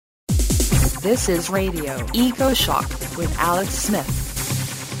This is Radio Eco Shock with Alex Smith.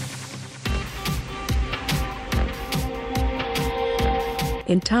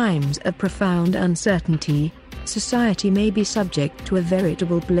 In times of profound uncertainty, society may be subject to a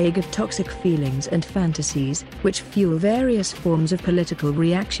veritable plague of toxic feelings and fantasies, which fuel various forms of political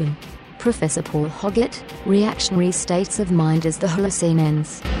reaction. Professor Paul Hoggett, Reactionary States of Mind as the Holocene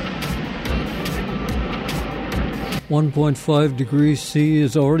Ends. 1.5 degrees C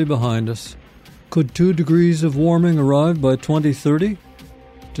is already behind us. Could 2 degrees of warming arrive by 2030?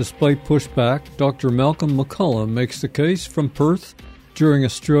 Despite pushback, Dr. Malcolm McCulloch makes the case from Perth during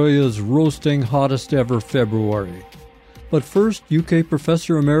Australia's roasting hottest ever February. But first, UK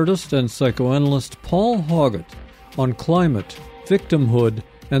Professor Emeritus and psychoanalyst Paul Hoggett on climate, victimhood,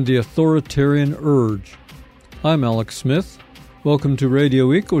 and the authoritarian urge. I'm Alex Smith. Welcome to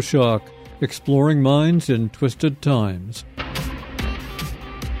Radio Eco Shock, exploring minds in twisted times.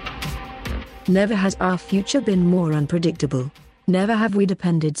 Never has our future been more unpredictable. Never have we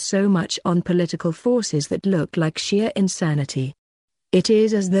depended so much on political forces that look like sheer insanity. It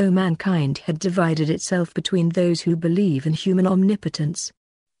is as though mankind had divided itself between those who believe in human omnipotence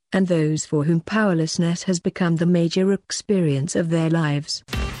and those for whom powerlessness has become the major experience of their lives.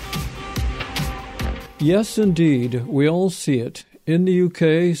 Yes, indeed, we all see it. In the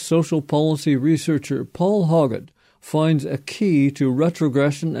UK, social policy researcher Paul Hoggett finds a key to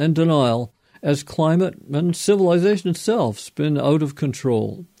retrogression and denial as climate and civilization itself spin out of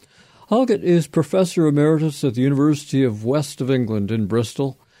control. Hoggett is Professor Emeritus at the University of West of England in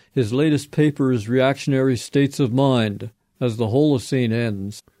Bristol. His latest paper is Reactionary States of Mind as the Holocene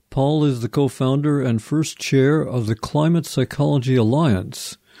Ends. Paul is the co-founder and first chair of the Climate Psychology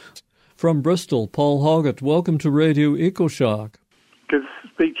Alliance. From Bristol, Paul Hoggett, welcome to Radio Eco Shock. Good to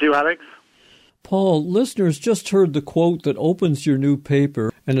speak to you, Alex. Paul, listeners just heard the quote that opens your new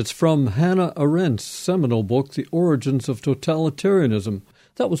paper, and it's from Hannah Arendt's seminal book, The Origins of Totalitarianism.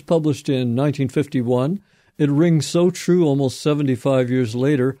 That was published in 1951. It rings so true almost 75 years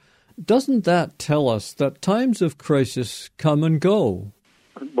later. Doesn't that tell us that times of crisis come and go?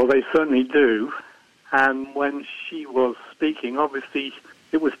 Well, they certainly do. And when she was speaking, obviously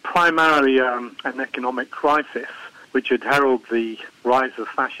it was primarily an economic crisis, which had heralded the rise of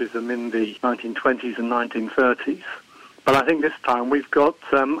fascism in the 1920s and 1930s. But I think this time we've got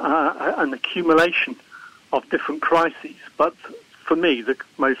an accumulation of different crises. But for me, the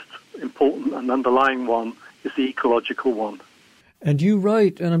most important and underlying one is the ecological one. And you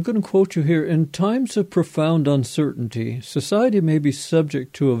write, and I'm going to quote you here, in times of profound uncertainty, society may be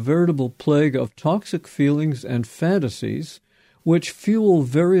subject to a veritable plague of toxic feelings and fantasies which fuel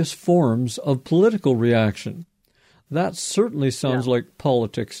various forms of political reaction. That certainly sounds like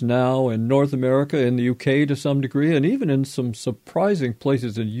politics now in North America, in the UK to some degree, and even in some surprising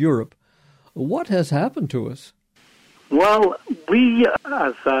places in Europe. What has happened to us? Well, we,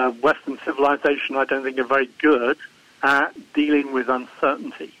 as a Western civilization, I don't think are very good at dealing with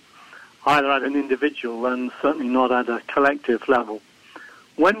uncertainty, either at an individual and certainly not at a collective level.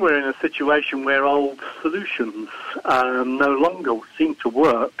 When we're in a situation where old solutions no longer seem to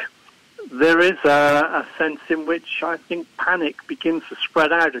work, there is a sense in which I think panic begins to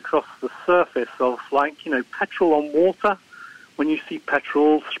spread out across the surface of, petrol on water. When you see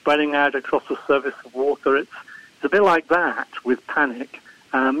petrol spreading out across the surface of water, it's a bit like that with panic.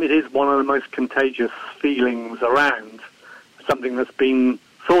 It is one of the most contagious feelings around, something that's been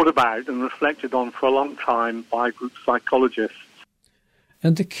thought about and reflected on for a long time by group psychologists.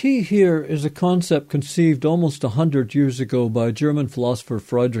 And the key here is a concept conceived almost 100 years ago by German philosopher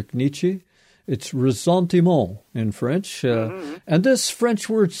Friedrich Nietzsche. It's ressentiment in French. And this French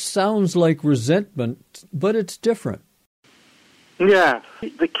word sounds like resentment, but it's different. Yeah.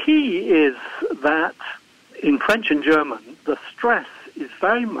 The key is that in French and German, the stress is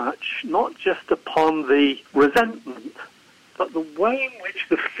very much not just upon the resentment, but the way in which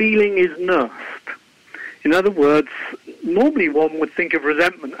the feeling is nursed. In other words, normally one would think of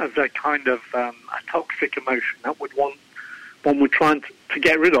resentment as a kind of a toxic emotion that one would try to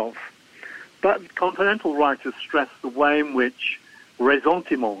get rid of. But continental writers stressed the way in which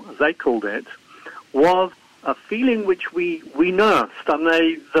ressentiment, as they called it, was a feeling which we nursed. And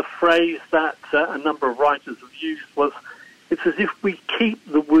the phrase that a number of writers have used was, it's as if we keep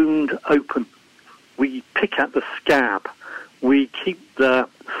the wound open. We pick at the scab. We keep the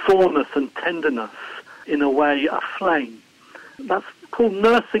soreness and tenderness in a way aflame. That's called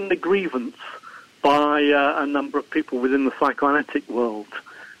nursing the grievance by a number of people within the psychoanalytic world,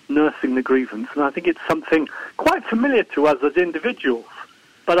 nursing the grievance. And I think it's something quite familiar to us as individuals.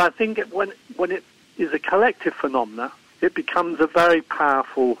 But I think when it is a collective phenomena, it becomes a very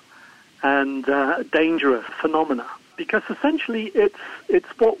powerful and dangerous phenomena, because essentially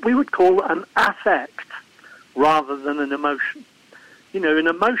it's what we would call an affect rather than an emotion. You know, an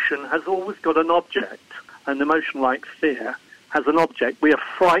emotion has always got an object. An emotion like fear has an object. We are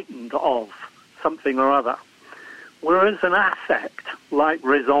frightened of something or other. Whereas an affect like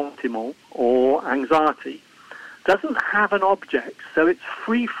ressentiment or anxiety doesn't have an object, so it's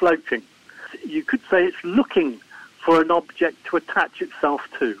free-floating. You could say it's looking for an object to attach itself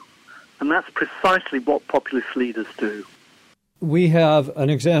to. And that's precisely what populist leaders do. We have an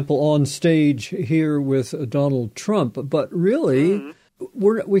example on stage here with Donald Trump, but really,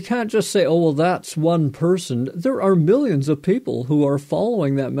 we can't just say, oh, well, that's one person. There are millions of people who are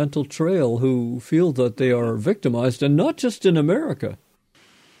following that mental trail who feel that they are victimized, and not just in America.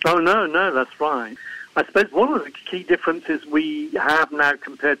 Oh, no, that's right. I suppose one of the key differences we have now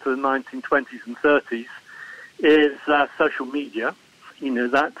compared to the 1920s and 30s is social media. You know,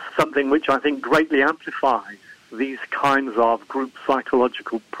 that's something which I think greatly amplifies these kinds of group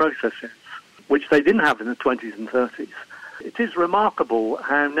psychological processes, which they didn't have in the 20s and 30s. It is remarkable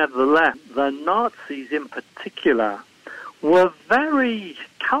how, nevertheless, the Nazis in particular were very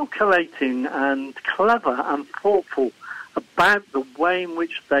calculating and clever and thoughtful about the way in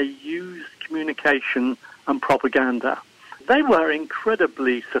which they used communication and propaganda. They were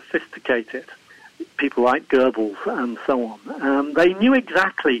incredibly sophisticated, people like Goebbels and so on. They knew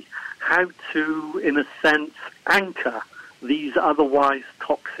exactly how to, in a sense, anchor these otherwise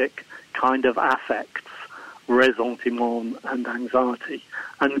toxic kind of affects, ressentiment and anxiety,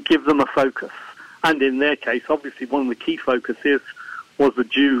 and give them a focus. And in their case, obviously, one of the key focuses was the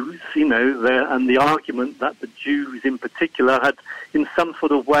Jews, you know, and the argument that the Jews in particular had, in some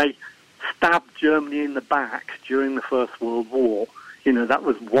sort of way, stabbed Germany in the back during the First World War. You know, that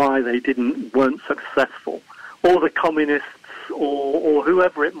was why they weren't successful. Or the communists, or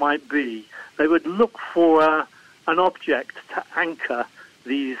whoever it might be, they would look for an object to anchor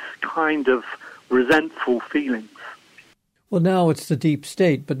these kind of resentful feelings. Well, now it's the deep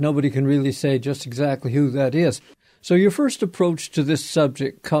state, but nobody can really say just exactly who that is. So your first approach to this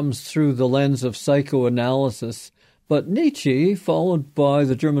subject comes through the lens of psychoanalysis, but Nietzsche, followed by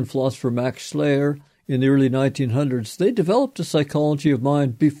the German philosopher Max Schleyer in the early 1900s, they developed a psychology of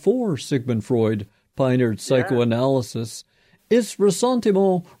mind before Sigmund Freud pioneered psychoanalysis. Is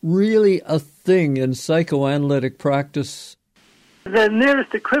ressentiment really a thing in psychoanalytic practice? The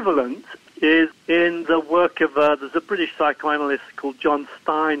nearest equivalent is in the work of, there's a British psychoanalyst called John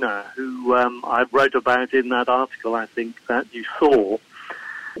Steiner, who I wrote about in that article, I think, that you saw,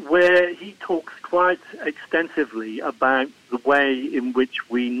 where he talks quite extensively about the way in which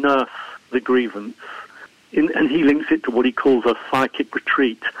we nurse the grievance. And he links it to what he calls a psychic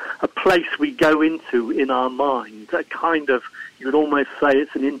retreat, a place we go into in our mind, a kind of, you would almost say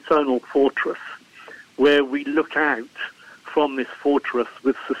it's an internal fortress, where we look out from this fortress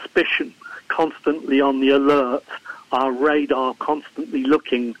with suspicion, constantly on the alert, our radar constantly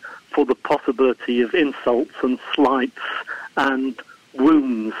looking for the possibility of insults and slights and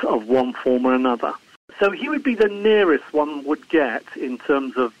wounds of one form or another. So he would be the nearest one would get in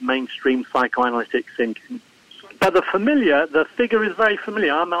terms of mainstream psychoanalytic thinking. But the figure is very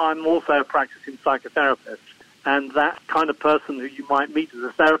familiar. I'm also a practicing psychotherapist, and that kind of person who you might meet as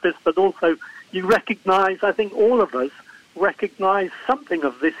a therapist, but also you recognize, I think all of us recognize something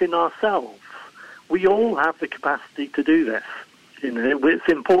of this in ourselves. We all have the capacity to do this. You know, it's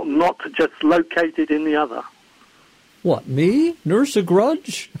important not to just locate it in the other. What, me? Nurse a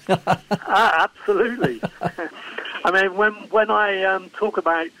grudge? Absolutely. I mean, when I talk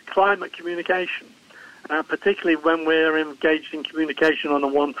about climate communication, particularly when we're engaged in communication on a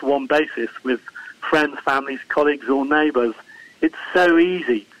one-to-one basis with friends, families, colleagues, or neighbours, it's so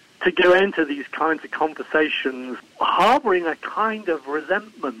easy to go into these kinds of conversations harbouring a kind of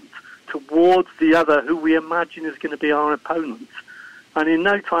resentment towards the other who we imagine is going to be our opponent. And in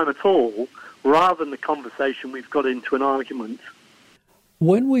no time at all, rather than the conversation, we've got into an argument.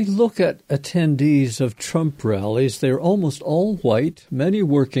 When we look at attendees of Trump rallies, they're almost all white, many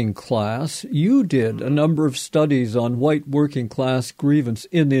working class. You did a number of studies on white working class grievance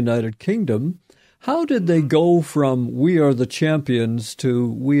in the United Kingdom. How did they go from we are the champions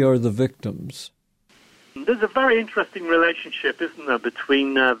to we are the victims? There's a very interesting relationship, isn't there,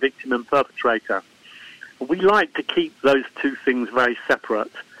 between victim and perpetrator. We like to keep those two things very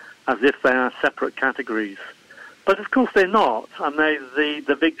separate, as if they are separate categories. But of course they're not, and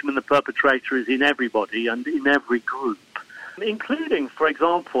the victim and the perpetrator is in everybody and in every group, including, for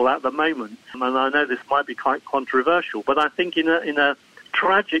example, at the moment, and I know this might be quite controversial, but I think in a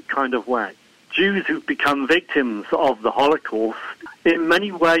tragic kind of way, Jews who've become victims of the Holocaust in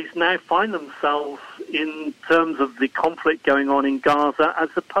many ways now find themselves, in terms of the conflict going on in Gaza, as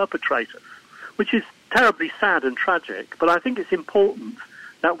the perpetrators, which is terribly sad and tragic. But I think it's important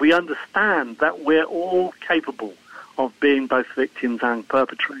that we understand that we're all capable of being both victims and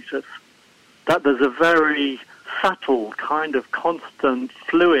perpetrators, that there's a very subtle kind of constant,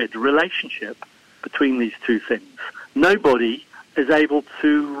 fluid relationship between these two things. Nobody is able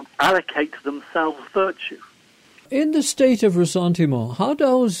to allocate to themselves virtue. In the state of ressentiment, how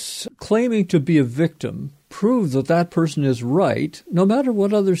does claiming to be a victim prove that that person is right, no matter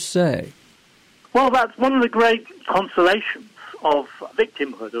what others say? Well, that's one of the great consolations of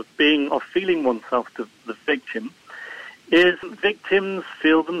victimhood, of feeling oneself the victim, is victims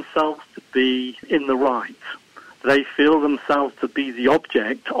feel themselves to be in the right. They feel themselves to be the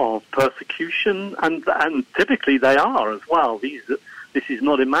object of persecution, and typically they are as well. This is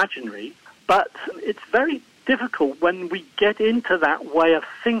not imaginary, but it's very difficult when we get into that way of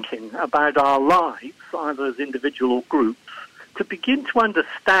thinking about our lives, either as individual or groups, to begin to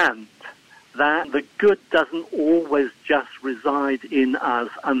understand that the good doesn't always just reside in us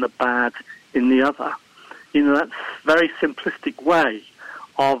and the bad in the other. That very simplistic way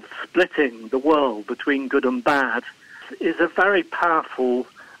of splitting the world between good and bad is a very powerful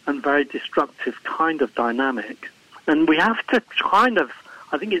and very destructive kind of dynamic. And we have to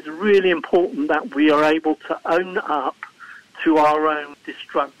I think it's really important that we are able to own up to our own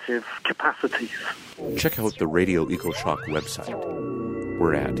destructive capacities. Check out the Radio EcoShock website.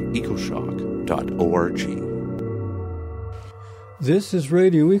 We're at ecoshock.org. This is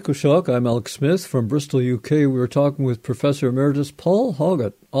Radio EcoShock. I'm Alex Smith from Bristol, UK. We were talking with Professor Emeritus Paul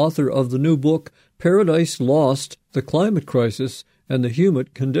Hoggett, author of the new book, Paradise Lost, The Climate Crisis and the Human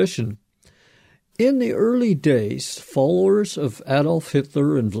Condition. In the early days, followers of Adolf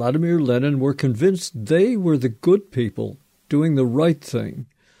Hitler and Vladimir Lenin were convinced they were the good people doing the right thing.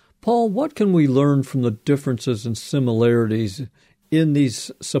 Paul, what can we learn from the differences and similarities in these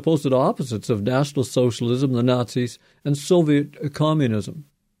supposed opposites of National Socialism, the Nazis, and Soviet communism?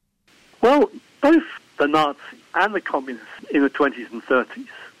 Well, both the Nazis and the communists in the 20s and 30s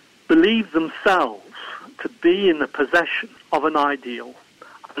believed themselves to be in the possession of an ideal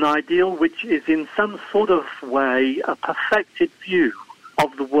which is in some sort of way a perfected view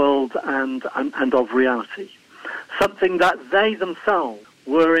of the world and of reality, something that they themselves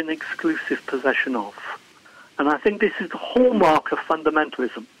were in exclusive possession of. And I think this is the hallmark of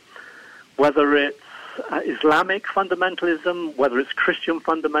fundamentalism, whether it's Islamic fundamentalism, whether it's Christian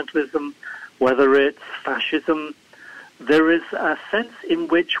fundamentalism, whether it's fascism. There is a sense in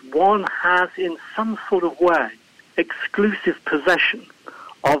which one has, in some sort of way, exclusive possession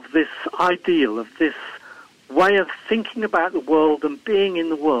of this ideal, of this way of thinking about the world and being in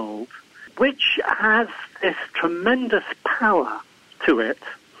the world, which has this tremendous power to it,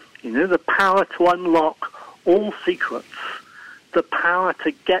 the power to unlock all secrets, the power to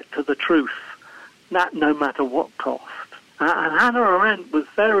get to the truth, that no matter what cost. And Hannah Arendt was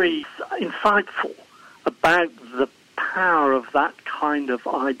very insightful about the power of that kind of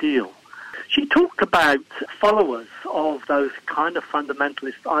ideal. She talked about followers of those kind of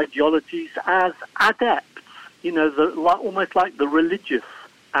fundamentalist ideologies as adepts, almost like the religious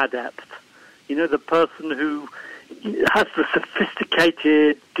adept, the person who has the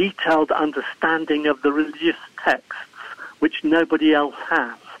sophisticated, detailed understanding of the religious texts, which nobody else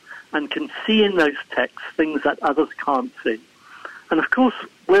has, and can see in those texts things that others can't see. And of course,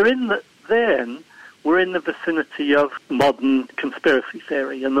 we're in the vicinity of modern conspiracy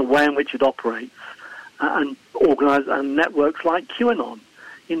theory and the way in which it operates, and networks like QAnon,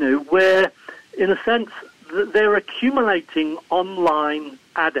 where, in a sense, they're accumulating online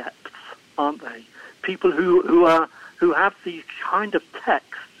adepts, aren't they? People who have these kind of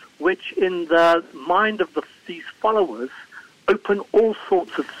texts, which in the mind of these followers open all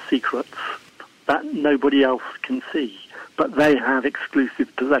sorts of secrets that nobody else can see, but they have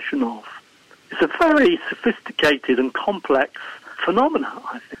exclusive possession of. It's a very sophisticated and complex phenomena,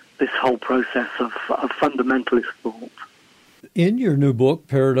 I think, this whole process of fundamentalist thought. In your new book,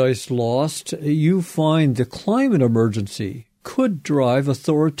 Paradise Lost, you find the climate emergency could drive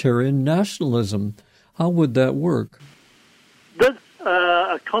authoritarian nationalism. How would that work? There's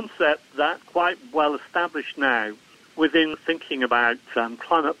a concept that's quite well established now within thinking about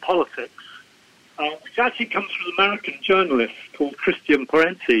climate politics, which actually comes from an American journalist called Christian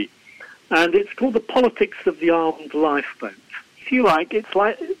Parenti, and it's called the politics of the armed lifeboat. If you like, it's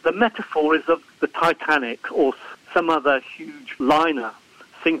like the metaphor is of the Titanic or some other huge liner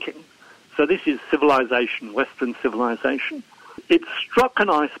sinking. So this is civilization, Western civilization. It struck an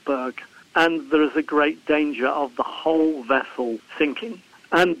iceberg, and there is a great danger of the whole vessel sinking.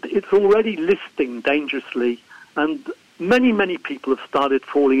 And it's already listing dangerously, and many, many people have started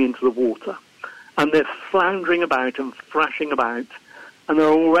falling into the water. And they're floundering about and thrashing about, and there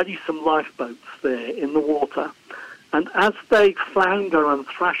are already some lifeboats there in the water. And as they flounder and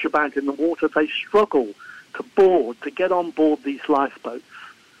thrash about in the water, they struggle to get on board these lifeboats.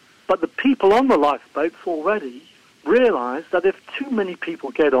 But the people on the lifeboats already realize that if too many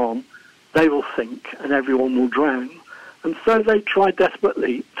people get on, they will sink and everyone will drown. And so they try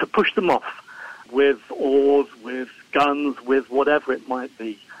desperately to push them off with oars, with guns, with whatever it might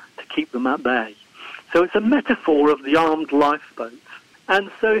be, to keep them at bay. So it's a metaphor of the armed lifeboat. And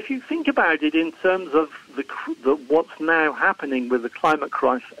so if you think about it in terms of what's now happening with the climate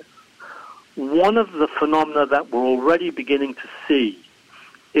crisis, one of the phenomena that we're already beginning to see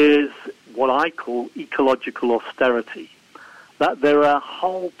is what I call ecological austerity. That there are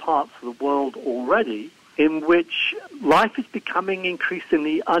whole parts of the world already in which life is becoming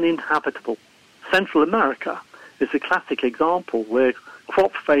increasingly uninhabitable. Central America is a classic example where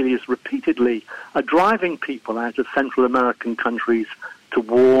crop failures repeatedly are driving people out of Central American countries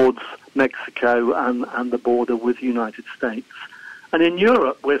towards Mexico and the border with the United States. And in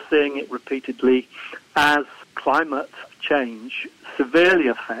Europe, we're seeing it repeatedly as climate change severely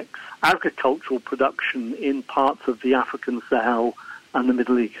affects agricultural production in parts of the African Sahel and the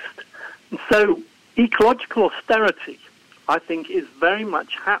Middle East. And so ecological austerity, I think, is very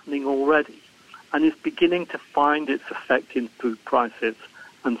much happening already and is beginning to find its effect in food prices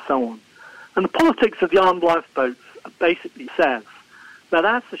and so on. And the politics of the armed lifeboats basically says that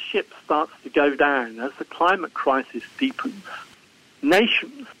as the ship starts to go down, as the climate crisis deepens,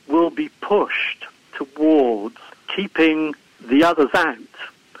 nations will be pushed towards keeping the others out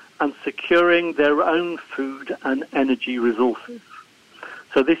and securing their own food and energy resources.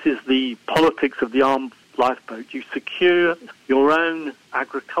 So this is the politics of the armed lifeboat. You secure your own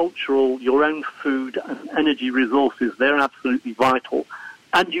agricultural, your own food and energy resources. They're absolutely vital.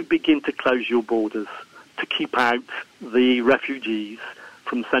 And you begin to close your borders to keep out the refugees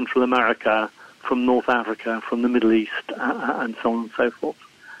from Central America, from North Africa, from the Middle East, and so on and so forth.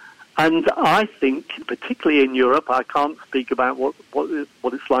 And I think, particularly in Europe, I can't speak about what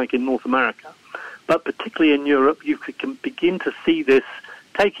it's like in North America, but particularly in Europe, you can begin to see this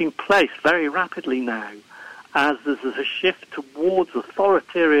taking place very rapidly now, as there's a shift towards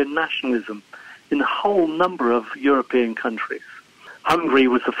authoritarian nationalism in a whole number of European countries. Hungary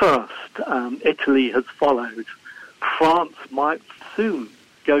was the first. Italy has followed. France might soon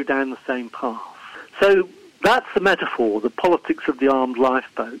go down the same path. So that's the metaphor, the politics of the armed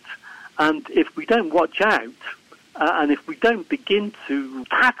lifeboat. And if we don't watch out, and if we don't begin to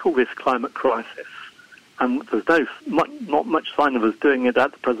tackle this climate crisis, and there's not much sign of us doing it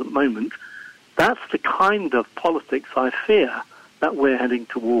at the present moment, that's the kind of politics I fear that we're heading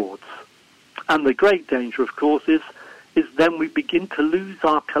towards. And the great danger, of course, is then we begin to lose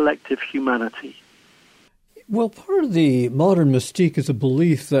our collective humanity. Well, part of the modern mystique is a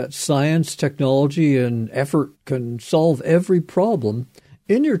belief that science, technology, and effort can solve every problem.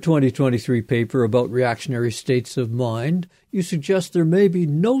 In your 2023 paper about reactionary states of mind, you suggest there may be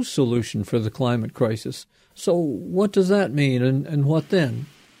no solution for the climate crisis. So what does that mean, and what then?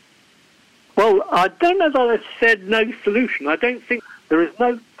 Well, I don't know that I've said no solution. I don't think there is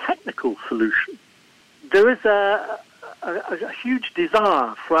no technical solution. There is a huge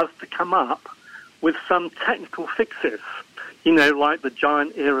desire for us to come up with some technical fixes, like the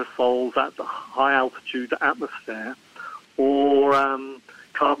giant aerosols at the high altitude atmosphere, or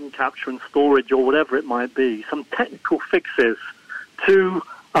carbon capture and storage, or whatever it might be, some technical fixes to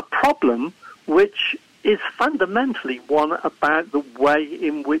a problem which is fundamentally one about the way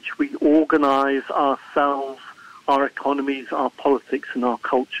in which we organize ourselves, our economies, our politics, and our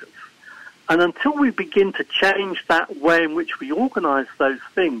cultures. And until we begin to change that way in which we organize those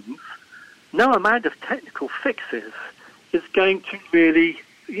things, no amount of technical fixes is going to really,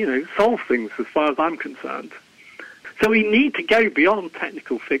 solve things as far as I'm concerned. So we need to go beyond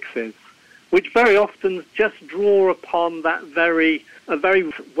technical fixes, which very often just draw upon a very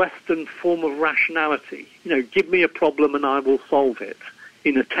Western form of rationality. Give me a problem and I will solve it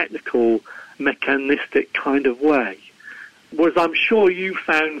in a technical, mechanistic kind of way. Whereas I'm sure you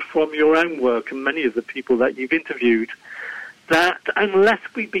found from your own work and many of the people that you've interviewed that unless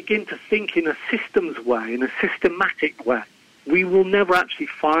we begin to think in a systems way, in a systematic way, we will never actually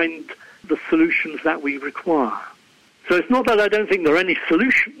find the solutions that we require. So it's not that I don't think there are any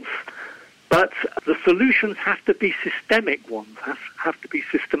solutions, but the solutions have to be systemic ones, have to be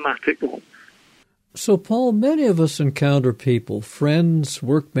systematic ones. So, Paul, many of us encounter people, friends,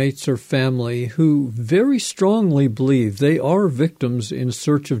 workmates, or family, who very strongly believe they are victims in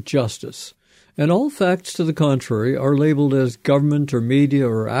search of justice. And all facts to the contrary are labeled as government or media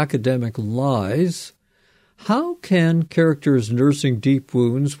or academic lies. How can characters nursing deep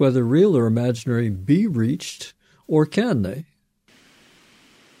wounds, whether real or imaginary, be reached, or can they?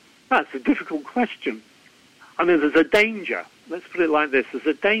 That's a difficult question. I mean, there's a danger. Let's put it like this. There's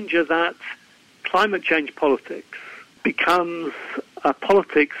a danger that climate change politics becomes a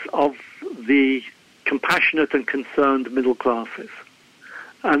politics of the compassionate and concerned middle classes.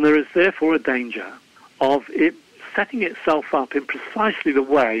 And there is therefore a danger of it setting itself up in precisely the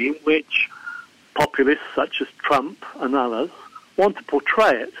way in which populists such as Trump and others want to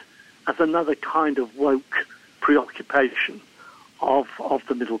portray it as another kind of woke preoccupation of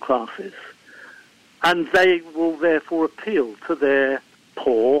the middle classes. And they will therefore appeal to their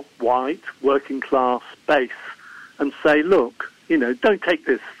poor, white, working class base and say, look, don't take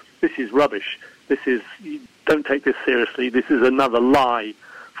this is rubbish. Don't take this seriously. This is another lie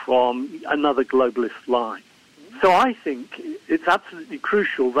from another globalist lie. So I think it's absolutely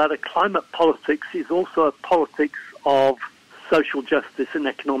crucial that a climate politics is also a politics of social justice and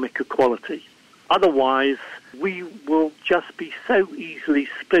economic equality. Otherwise, we will just be so easily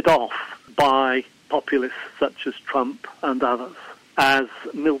split off by populists such as Trump and others as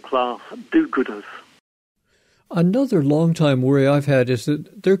middle-class do-gooders. Another long-time worry I've had is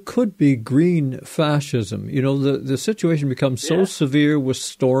that there could be green fascism. The situation becomes so severe with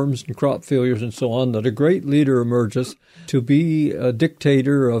storms and crop failures and so on that a great leader emerges to be a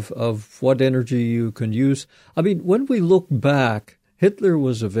dictator of what energy you can use. I mean, when we look back, Hitler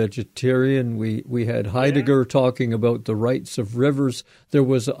was a vegetarian. We had Heidegger talking about the rights of rivers. There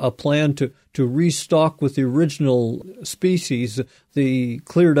was a plan to restock with the original species the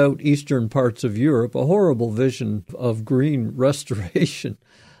cleared out eastern parts of Europe, a horrible vision of green restoration.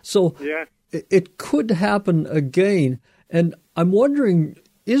 So it could happen again. And I'm wondering,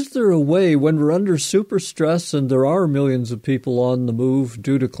 is there a way when we're under super stress and there are millions of people on the move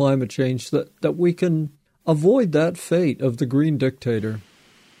due to climate change that we can avoid that fate of the green dictator?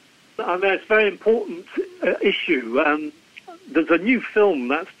 I mean, it's a very important issue. There's a new film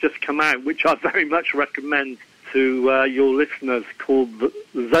that's just come out, which I very much recommend to your listeners, called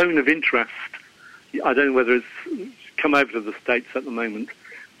The Zone of Interest. I don't know whether it's come over to the States at the moment,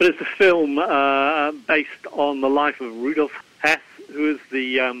 but it's a film based on the life of Rudolf Hess, who is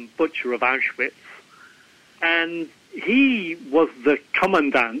the butcher of Auschwitz. And he was the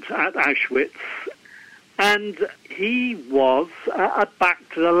commandant at Auschwitz, and he was a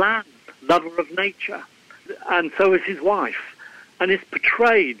back-to-the-land lover of nature, and so is his wife. And it's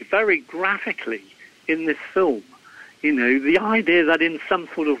portrayed very graphically in this film. The idea that in some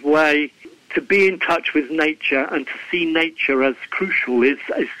sort of way to be in touch with nature and to see nature as crucial is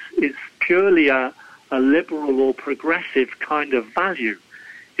purely a liberal or progressive kind of value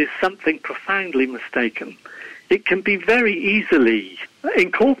is something profoundly mistaken. It can be very easily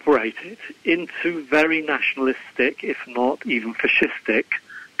incorporated into very nationalistic, if not even fascistic,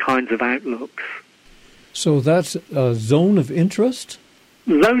 kinds of outlooks. So that's a zone of interest?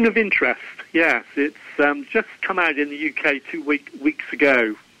 Zone of interest, yes. It's just come out in the UK 2 weeks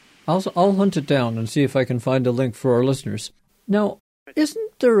ago. I'll hunt it down and see if I can find a link for our listeners. Now,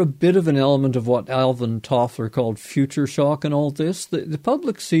 isn't there a bit of an element of what Alvin Toffler called future shock in all this? The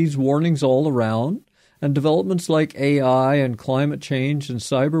public sees warnings all around, and developments like AI and climate change and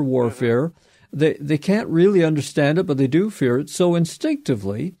cyber warfare, they can't really understand it, but they do fear it. So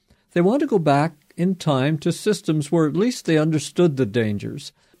instinctively, they want to go back in time to systems where at least they understood the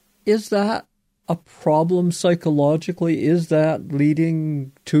dangers. Is that a problem psychologically? Is that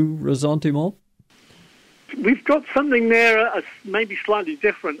leading to ressentiment? We've got something there maybe slightly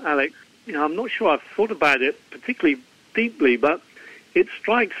different, Alex. I'm not sure I've thought about it particularly deeply, but it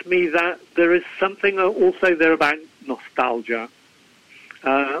strikes me that there is something also there about nostalgia,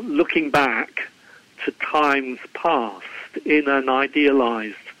 looking back to times past in an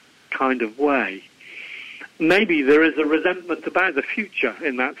idealized kind of way. Maybe there is a resentment about the future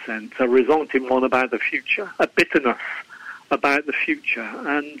in that sense, a ressentiment about the future, a bitterness about the future.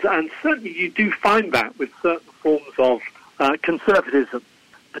 And certainly you do find that with certain forms of conservatism,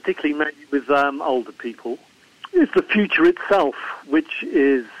 particularly maybe with older people. It's the future itself which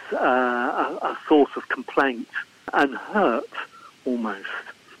is a source of complaint and hurt, almost.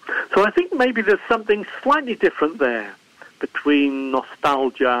 So I think maybe there's something slightly different there between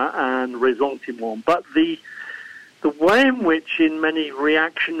nostalgia and ressentiment. But the way in which in many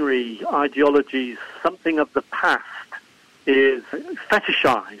reactionary ideologies something of the past is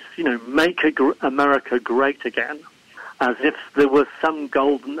fetishize, make America great again, as if there was some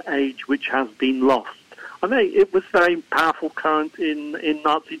golden age which has been lost. I mean, it was very powerful current in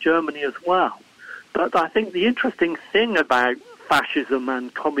Nazi Germany as well. But I think the interesting thing about fascism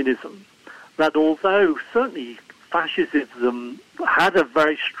and communism, that although certainly fascism had a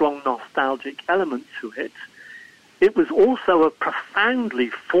very strong nostalgic element to it, it was also a profoundly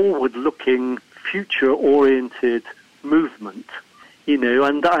forward-looking, future-oriented movement,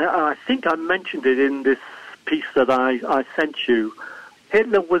 and I think I mentioned it in this piece that I sent you.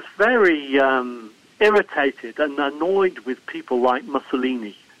 Hitler was very irritated and annoyed with people like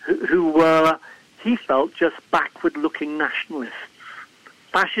Mussolini, who were, he felt, just backward-looking nationalists.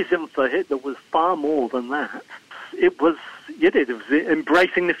 Fascism for Hitler was far more than that. It was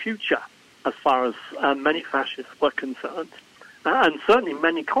embracing the future, as far as many fascists were concerned, and certainly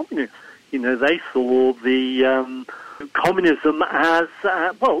many communists. They saw the communism as,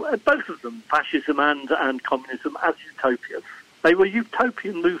 both of them, fascism and communism, as utopias. They were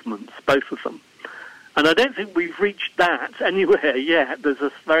utopian movements, both of them. And I don't think we've reached that anywhere yet. There's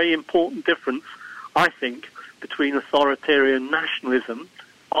a very important difference, I think, between authoritarian nationalism,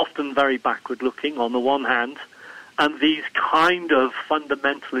 often very backward-looking on the one hand, and these kind of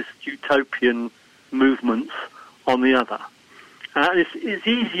fundamentalist utopian movements on the other. It's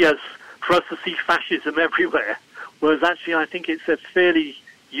easy for us to see fascism everywhere, whereas actually I think it's a fairly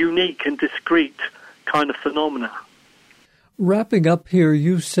unique and discrete kind of phenomena. Wrapping up here,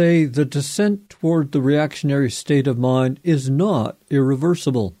 you say the descent toward the reactionary state of mind is not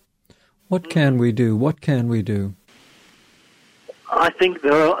irreversible. What can we do? What can we do? I think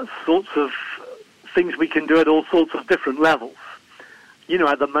there are sorts of things we can do at all sorts of different levels.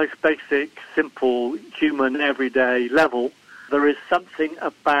 At the most basic, simple, human, everyday level, there is something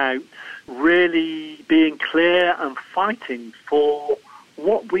about really being clear and fighting for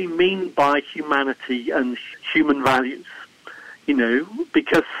what we mean by humanity and human values.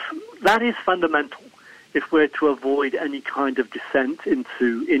 Because that is fundamental. If we're to avoid any kind of descent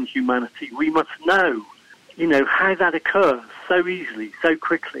into inhumanity, we must know, how that occurs so easily, so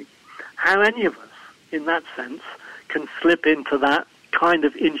quickly. How any of us, in that sense, can slip into that kind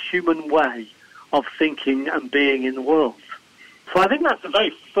of inhuman way of thinking and being in the world. So I think that's the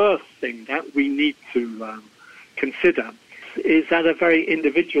very first thing that we need to consider, is at a very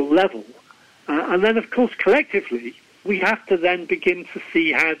individual level. And then, of course, collectively, we have to then begin to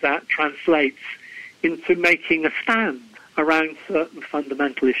see how that translates into making a stand around certain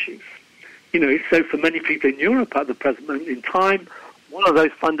fundamental issues. So for many people in Europe at the present moment in time, one of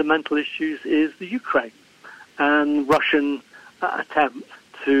those fundamental issues is the Ukraine and Russian attempt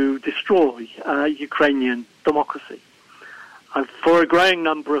to destroy Ukrainian democracy. For a growing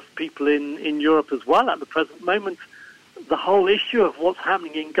number of people in Europe as well at the present moment, the whole issue of what's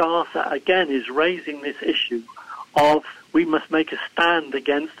happening in Gaza, again, is raising this issue of we must make a stand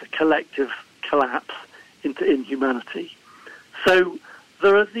against a collective collapse into inhumanity. So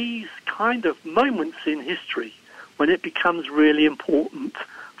there are these kind of moments in history when it becomes really important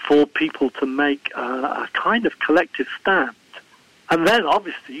for people to make a kind of collective stand. And then,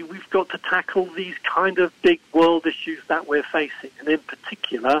 obviously, we've got to tackle these kind of big world issues that we're facing. And in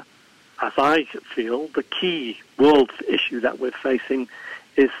particular, as I feel, the key world issue that we're facing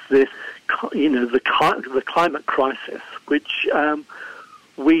is this, the climate crisis, which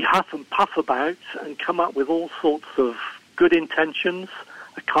we huff and puff about and come up with all sorts of good intentions,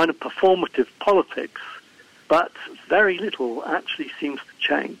 a kind of performative politics, but very little actually seems to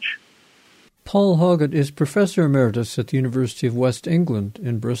change. Paul Hoggett is Professor Emeritus at the University of West England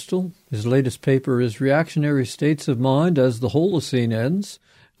in Bristol. His latest paper is Reactionary States of Mind as the Holocene Ends.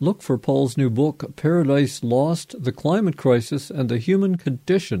 Look for Paul's new book, Paradise Lost, The Climate Crisis and the Human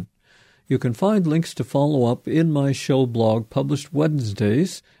Condition. You can find links to follow up in my show blog published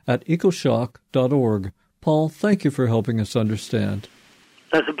Wednesdays at ecoshock.org. Paul, thank you for helping us understand.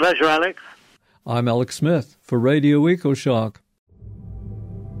 That's a pleasure, Alex. I'm Alex Smith for Radio EcoShock.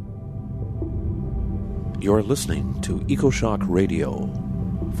 You're listening to EcoShock Radio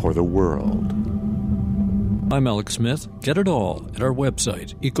for the world. I'm Alex Smith. Get it all at our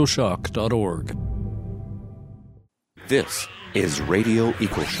website, ecoshock.org. This is Radio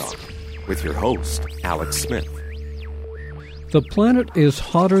EcoShock with your host, Alex Smith. The planet is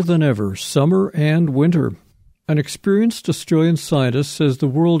hotter than ever, summer and winter. An experienced Australian scientist says the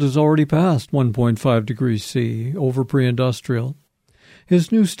world is already past 1.5 degrees C over pre-industrial.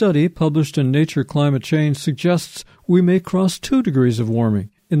 His new study, published in Nature Climate Change, suggests we may cross 2 degrees of warming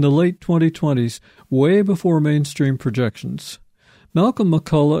in the late 2020s, way before mainstream projections. Malcolm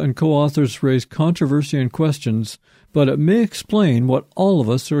McCulloch and co-authors raise controversy and questions, but it may explain what all of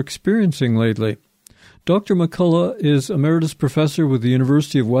us are experiencing lately. Dr. McCulloch is Emeritus Professor with the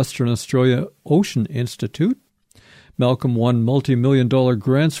University of Western Australia Ocean Institute. Malcolm won multi-million-dollar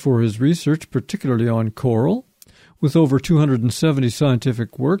grants for his research, particularly on coral. With over 270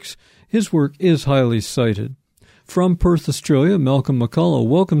 scientific works, his work is highly cited. From Perth, Australia, Malcolm McCulloch,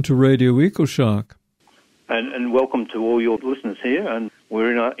 welcome to Radio EcoShock. And welcome to all your listeners here. And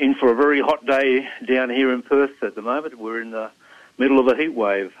we're in for a very hot day down here in Perth at the moment. We're in the middle of a heat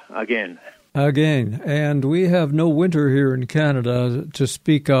wave again. And we have no winter here in Canada to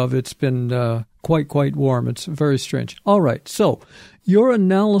speak of. It's been quite warm. It's very strange. All right, so your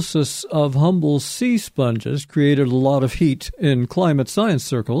analysis of Hubble's sea sponges created a lot of heat in climate science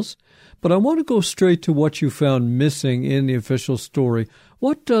circles, but I want to go straight to what you found missing in the official story.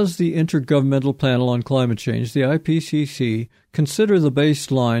 What does the Intergovernmental Panel on Climate Change, the IPCC, consider the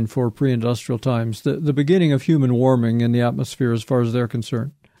baseline for pre-industrial times, the beginning of human warming in the atmosphere as far as they're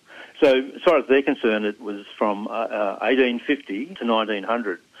concerned? So as far as they're concerned, it was from 1850 to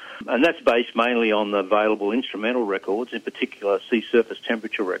 1900. And that's based mainly on the available instrumental records, in particular sea surface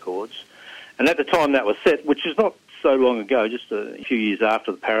temperature records. And at the time that was set, which is not so long ago, just a few years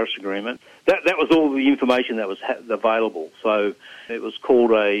after the Paris Agreement, that was all the information that was available. So it was called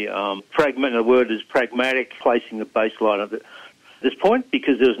the word is pragmatic, placing the baseline at this point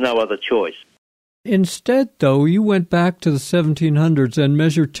because there was no other choice. Instead, though, you went back to the 1700s and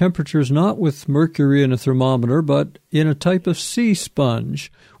measured temperatures not with mercury in a thermometer, but in a type of sea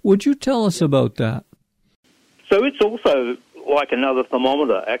sponge. Would you tell us about that? So it's also like another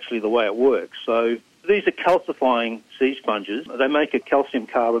thermometer, actually, the way it works. So these are calcifying sea sponges. They make a calcium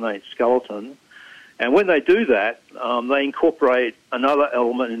carbonate skeleton, and when they do that, they incorporate another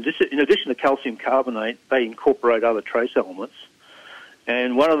element. In addition to calcium carbonate, they incorporate other trace elements.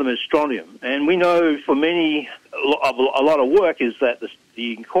 And one of them is strontium. And we know for a lot of work is that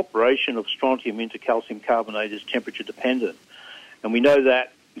the incorporation of strontium into calcium carbonate is temperature dependent. And we know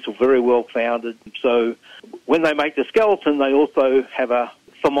that it's very well founded. So when they make the skeleton, they also have a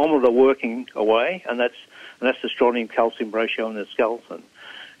thermometer working away, and that's the strontium-calcium ratio in the skeleton.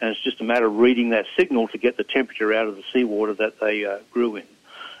 And it's just a matter of reading that signal to get the temperature out of the seawater that they grew in.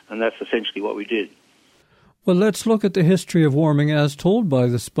 And that's essentially what we did. Well, let's look at the history of warming as told by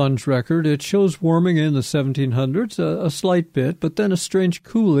the sponge record. It shows warming in the 1700s, a slight bit, but then a strange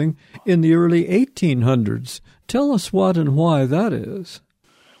cooling in the early 1800s. Tell us what and why that is.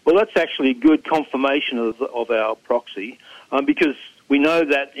 Well, that's actually good confirmation of our proxy, because we know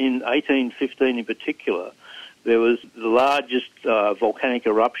that in 1815 in particular, there was the largest volcanic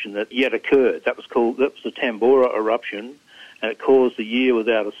eruption that yet occurred. That was the Tambora eruption, and it caused a year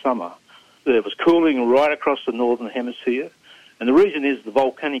without a summer. There was cooling right across the northern hemisphere, and the reason is the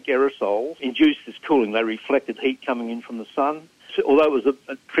volcanic aerosols induced this cooling. They reflected heat coming in from the sun. So, although it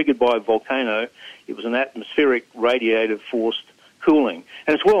was triggered by a volcano, it was an atmospheric radiative forced cooling.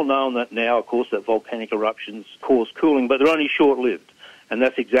 And it's well known that now, of course, that volcanic eruptions cause cooling, but they're only short-lived, and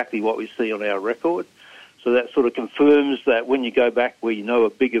that's exactly what we see on our record. So that sort of confirms that when you go back where you know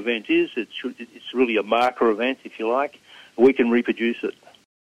a big event is, it's really a marker event, if you like, we can reproduce it.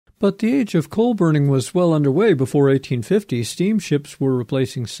 But the age of coal burning was well underway before 1850. Steamships were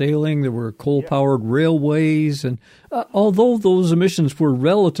replacing sailing. There were coal-powered railways. And although those emissions were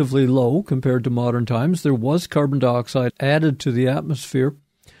relatively low compared to modern times, there was carbon dioxide added to the atmosphere.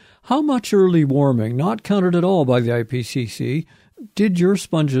 How much early warming, not counted at all by the IPCC, did your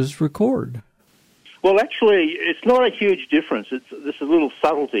sponges record? Well, actually, it's not a huge difference. This is a little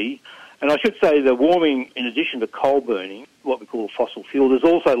subtlety. And I should say the warming, in addition to coal burning, what we call fossil fuel, there's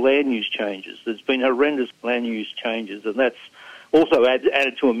also land use changes. There's been horrendous land use changes, and that's also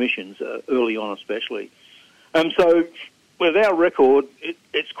added to emissions early on especially. So with our record,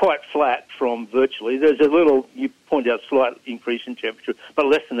 it's quite flat from virtually. There's a little, you point out, slight increase in temperature, but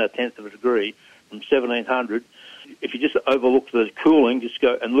less than a tenth of a degree from 1700. If you just overlook the cooling, just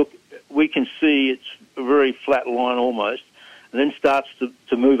go and look, we can see it's a very flat line almost, and then starts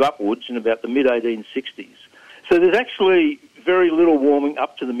to move upwards in about the mid-1860s. So there's actually very little warming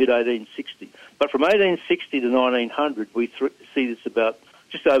up to the mid-1860s. But from 1860 to 1900, we see this about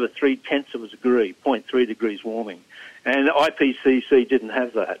just over 0.3 of a degree, 0.3 degrees warming. And the IPCC didn't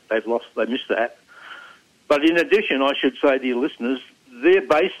have that. They missed that. But in addition, I should say to your listeners, their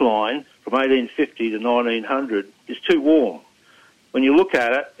baseline from 1850 to 1900 is too warm. When you look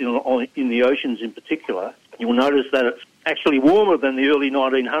at it in the oceans in particular, you'll notice that it's actually warmer than the early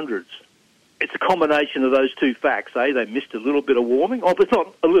 1900s. It's a combination of those two facts. They missed a little bit of warming. Oh, but it's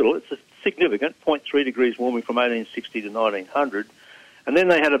not a little. It's a significant 0.3 degrees warming from 1860 to 1900. And then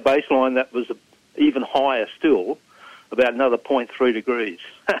they had a baseline that was even higher still, about another 0.3 degrees.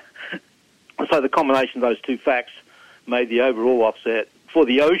 So the combination of those two facts made the overall offset for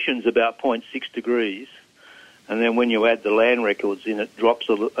the oceans about 0.6 degrees. And then when you add the land records in, it drops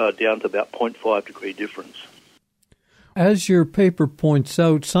down to about 0.5 degree difference. As your paper points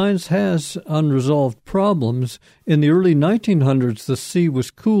out, science has unresolved problems. In the early 1900s, the sea was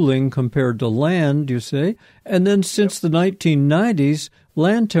cooling compared to land, you say, and then since the 1990s,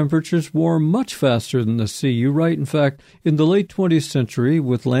 land temperatures warm much faster than the sea. You write, in fact, in the late 20th century,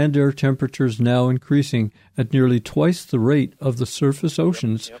 with land air temperatures now increasing at nearly twice the rate of the surface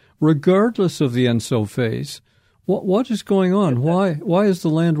oceans, regardless of the ENSO phase. What is going on? Why is the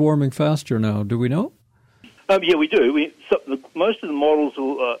land warming faster now? Do we know? Yeah, we do. Most of the models,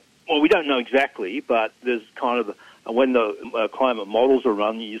 we don't know exactly, but there's kind of, when the climate models are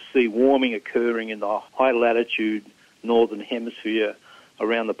run, you see warming occurring in the high latitude northern hemisphere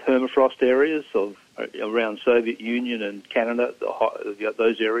around the permafrost areas around Soviet Union and Canada,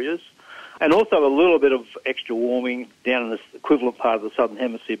 those areas. And also a little bit of extra warming down in the equivalent part of the southern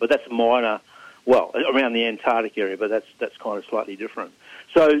hemisphere, but that's minor, around the Antarctic area, but that's kind of slightly different.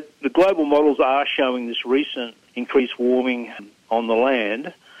 So the global models are showing this recent increased warming on the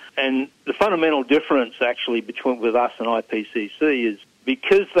land, and the fundamental difference actually with us and IPCC is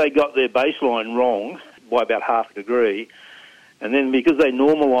because they got their baseline wrong by about half a degree, and then because they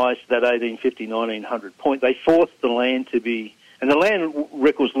normalised that 1850-1900 point, they forced the land to be, and the land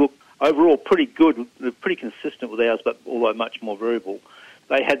records look overall pretty good, they're pretty consistent with ours, but although much more variable.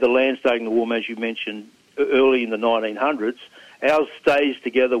 They had the land starting to warm, as you mentioned, early in the 1900s. Ours stays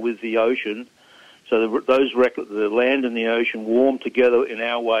together with the ocean, so the land and the ocean warm together in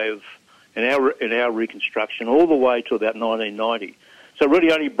our way of in our reconstruction all the way to about 1990. So it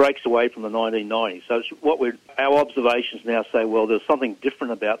really only breaks away from the 1990s. So it's our observations now say, well, there's something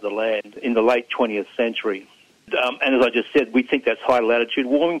different about the land in the late 20th century. And as I just said, we think that's high latitude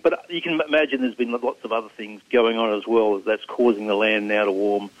warming, but you can imagine there's been lots of other things going on as well that's causing the land now to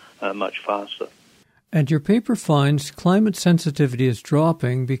warm much faster. And your paper finds climate sensitivity is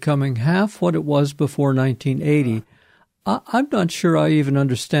dropping, becoming half what it was before 1980. I'm not sure I even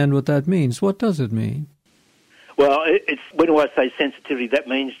understand what that means. What does it mean? Well, when I say sensitivity, that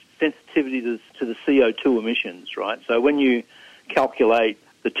means sensitivity to the CO2 emissions, right? So when you calculate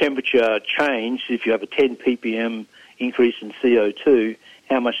the temperature change, if you have a 10 ppm increase in CO2,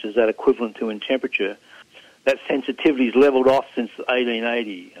 how much is that equivalent to in temperature? That sensitivity is leveled off since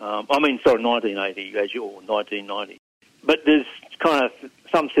 1980, or 1990. But there's kind of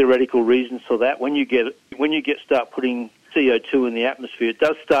some theoretical reasons for that. When you start putting CO2 in the atmosphere, it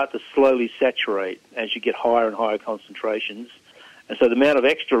does start to slowly saturate as you get higher and higher concentrations. And so the amount of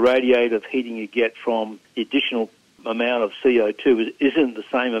extra radiative heating you get from the additional amount of CO2 isn't the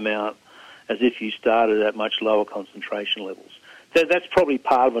same amount as if you started at much lower concentration levels. So that's probably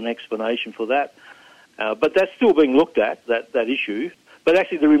part of an explanation for that. But that's still being looked at, that issue. But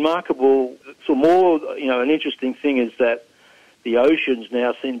actually the an interesting thing is that the oceans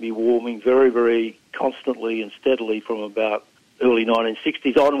now seem to be warming very, very constantly and steadily from about early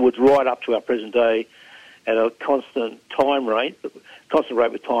 1960s onwards right up to our present day at a constant rate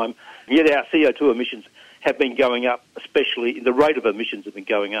with time. Yet our CO2 emissions have been going up, especially the rate of emissions have been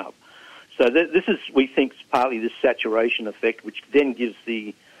going up. So this is, we think, partly this saturation effect, which then gives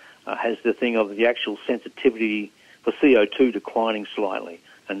has the thing of the actual sensitivity for CO2 declining slightly.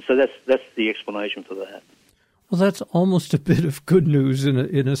 And so that's the explanation for that. Well, that's almost a bit of good news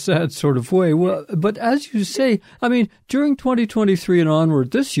in a sad sort of way. Well, but as you say, I mean, during 2023 and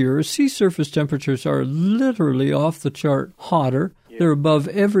onward this year, sea surface temperatures are literally off the chart hotter. Yep. They're above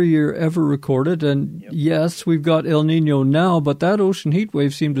every year ever recorded. And yes, we've got El Nino now, but that ocean heat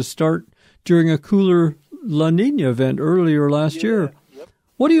wave seemed to start during a cooler La Nina event earlier last year. Yep.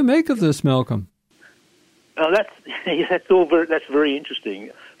 What do you make of this, Malcolm? That's very interesting.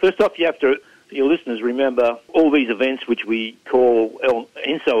 First off, you have to, your listeners, remember all these events which we call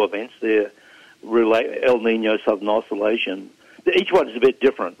ENSO events. They're El Nino Southern Oscillation. Each one is a bit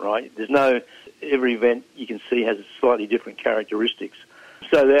different, right? Every event you can see has slightly different characteristics.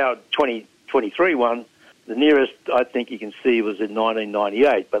 So our 2023 one, the nearest I think you can see was in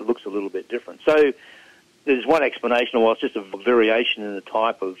 1998, but it looks a little bit different. So there's one explanation, well, it's just a variation in the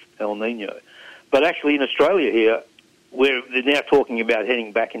type of El Nino. But actually in Australia here, they're now talking about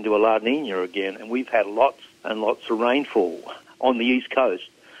heading back into a La Nina again, and we've had lots and lots of rainfall on the East Coast,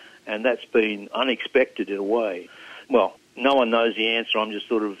 and that's been unexpected in a way. Well, no one knows the answer. I'm just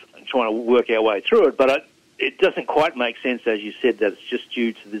sort of trying to work our way through it, but it doesn't quite make sense, as you said, that it's just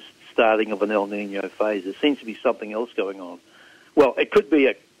due to this starting of an El Nino phase. There seems to be something else going on. Well, it could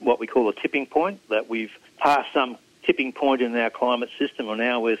be what we call a tipping point, that we've passed some tipping point in our climate system, and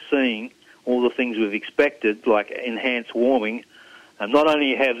now we're seeing all the things we've expected, like enhanced warming. And not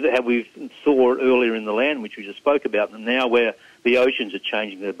only have we saw it earlier in the land, which we just spoke about, and now where the oceans are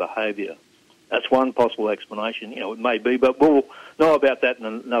changing their behaviour. That's one possible explanation. It may be, but we'll know about that in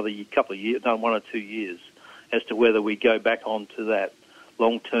another couple of years, 1 or 2 years, as to whether we go back onto that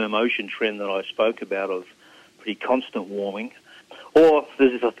long-term ocean trend that I spoke about of pretty constant warming. Or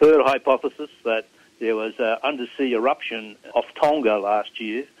there's a third hypothesis that there was an undersea eruption off Tonga last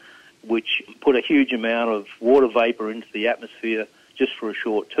year, which put a huge amount of water vapour into the atmosphere just for a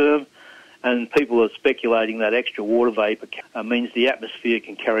short term, and people are speculating that extra water vapour means the atmosphere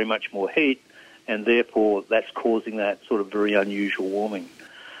can carry much more heat, and therefore that's causing that sort of very unusual warming.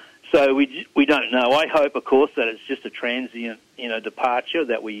 So we don't know. I hope, of course, that it's just a transient, departure,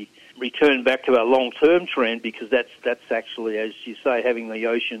 that we return back to our long-term trend, because that's actually, as you say, having the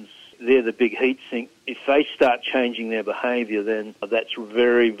oceans, they're the big heat sink. If they start changing their behaviour, then that's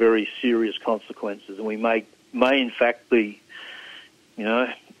very, very serious consequences, and we may in fact be,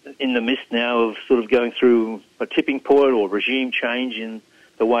 in the midst now of sort of going through a tipping point or regime change in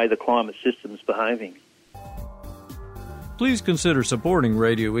the way the climate system is behaving. Please consider supporting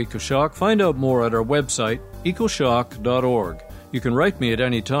Radio EcoShock. Find out more at our website, ecoshock.org. You can write me at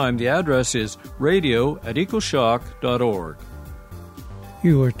any time. The address is radio@ecoshock.org.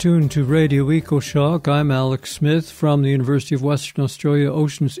 You are tuned to Radio EcoShock. I'm Alex Smith from the University of Western Australia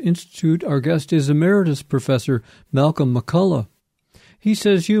Oceans Institute. Our guest is Emeritus Professor Malcolm McCulloch. He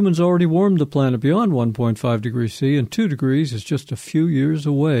says humans already warmed the planet beyond 1.5 degrees C, and 2 degrees is just a few years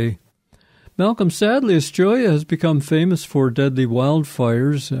away. Malcolm, sadly, Australia has become famous for deadly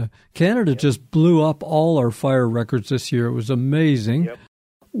wildfires. Canada just blew up all our fire records this year. It was amazing. Yep.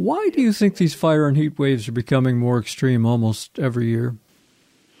 Why do you think these fire and heat waves are becoming more extreme almost every year?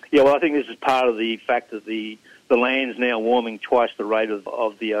 Yeah, well, I think this is part of the fact that the land's now warming twice the rate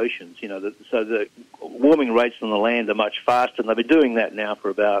of the oceans. So the warming rates on the land are much faster, and they've been doing that now for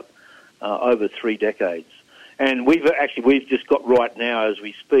about over 3 decades. And we've just got right now, as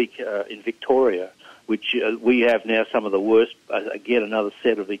we speak, in Victoria, which we have now some of the worst, again, another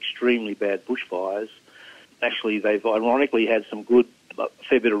set of extremely bad bushfires. Actually, they've ironically had some good,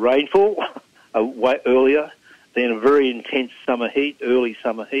 fair bit of rainfall way earlier, then a very intense early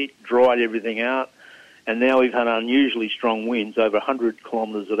summer heat, dried everything out. And now we've had unusually strong winds, over 100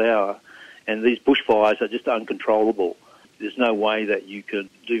 kilometres an hour, and these bushfires are just uncontrollable. There's no way that you could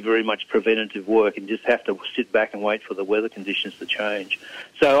do very much preventative work and just have to sit back and wait for the weather conditions to change.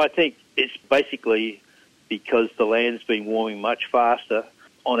 So I think it's basically because the land's been warming much faster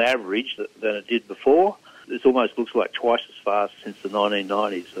on average than it did before. It almost looks like twice as fast since the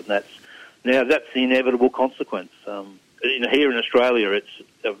 1990s, and that's the inevitable consequence. Here in Australia, it's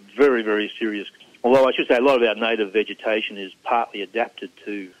a very, very serious. Although I should say a lot of our native vegetation is partly adapted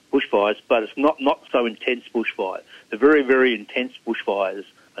to bushfires, but it's not so intense bushfires. The very, very intense bushfires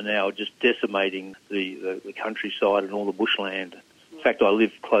are now just decimating the countryside and all the bushland. In fact, I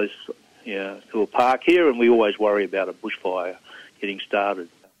live close to a park here, and we always worry about a bushfire getting started.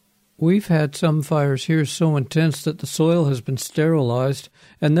 We've had some fires here so intense that the soil has been sterilized,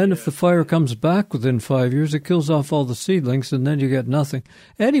 and then if the fire comes back within 5 years, it kills off all the seedlings, and then you get nothing.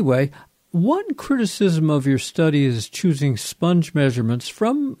 Anyway, one criticism of your study is choosing sponge measurements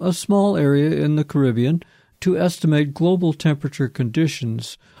from a small area in the Caribbean to estimate global temperature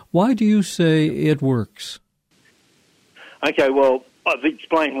conditions. Why do you say it works? Okay, well, I've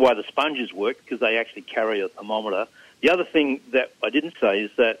explained why the sponges work, because they actually carry a thermometer. The other thing that I didn't say is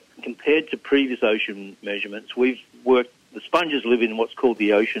that compared to previous ocean measurements, the sponges live in what's called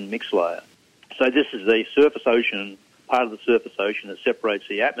the ocean mix layer. So this is the surface ocean, part of the surface ocean that separates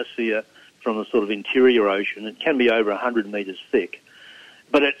the atmosphere from the sort of interior ocean. It can be over 100 metres thick,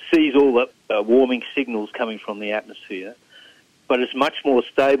 but it sees all the warming signals coming from the atmosphere. But it's much more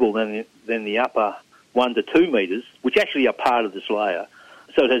stable than the upper 1 to 2 metres, which actually are part of this layer.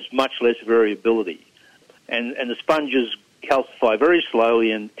 So it has much less variability. And the sponges calcify very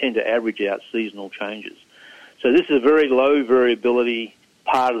slowly and tend to average out seasonal changes. So this is a very low variability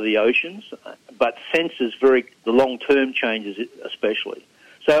part of the oceans, but senses the long-term changes especially.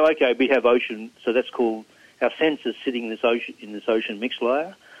 So, okay, we have ocean, so that's called our sensors sitting in this ocean mix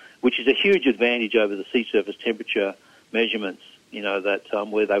layer, which is a huge advantage over the sea surface temperature measurements,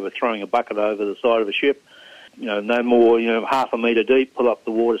 where they were throwing a bucket over the side of a ship, no more, half a metre deep, pull up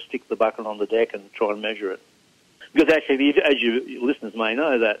the water, stick the bucket on the deck and try and measure it. Because actually, as your listeners may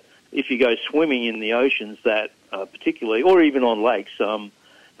know, that if you go swimming in the oceans, that particularly, or even on lakes,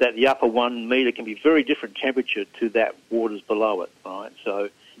 that the upper 1 metre can be very different temperature to that waters below it, right? So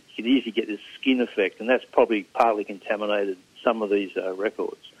you can easily get this skin effect, and that's probably partly contaminated some of these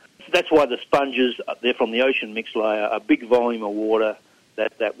records. That's why the sponges, they're from the ocean mixed layer, a big volume of water,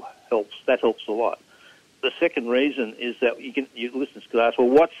 that helps a lot. The second reason is that your listeners could ask, well,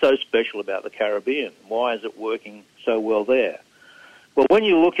 what's so special about the Caribbean? Why is it working so well there? Well, when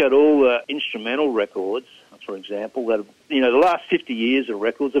you look at all the instrumental records, for example, that the last 50 years of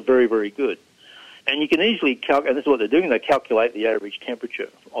records are very, very good. And you can easily and this is what they're doing, they calculate the average temperature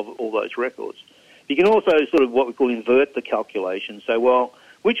of all those records. You can also sort of what we call invert the calculation, say, well,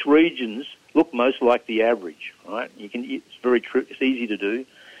 which regions look most like the average, right? It's easy to do.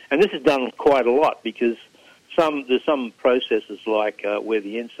 And this is done quite a lot because there's some processes like where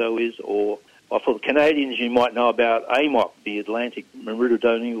the ENSO is, or for the Canadians you might know about AMOC, the Atlantic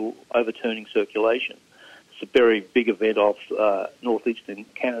Meridional Overturning Circulation. It's a very big event off northeastern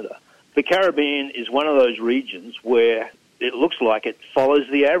Canada. The Caribbean is one of those regions where it looks like it follows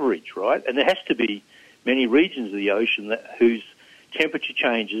the average, right? And there has to be many regions of the ocean whose temperature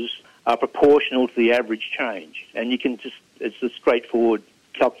changes are proportional to the average change. And it's a straightforward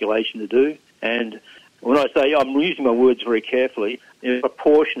calculation to do. And when I say, I'm using my words very carefully, it's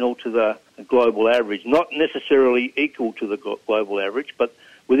proportional to the global average, not necessarily equal to the global average, but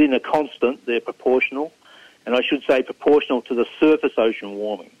within a constant, they're proportional. And I should say proportional to the surface ocean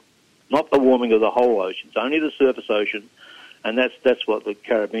warming, not the warming of the whole ocean. It's only the surface ocean, and that's what the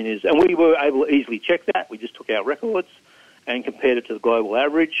Caribbean is. And we were able to easily check that. We just took our records and compared it to the global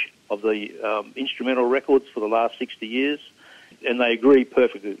average of the instrumental records for the last 60 years, and they agree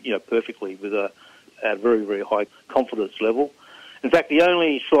perfectly with a very, very high confidence level. In fact, the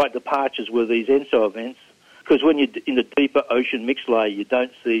only slight departures were these ENSO events, because when you're in the deeper ocean mixed layer, you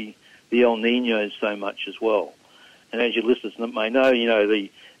don't see the El Niños so much as well. And as your listeners may know, the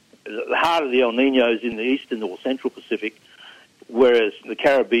heart of the El Niño is in the eastern or central Pacific, whereas the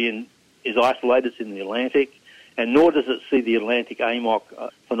Caribbean is isolated, it's in the Atlantic, and nor does it see the Atlantic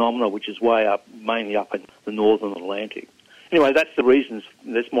AMOC phenomena, which is way up, mainly up in the northern Atlantic. Anyway, that's the reasons,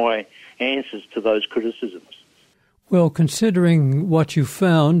 that's my answers to those criticisms. Well, considering what you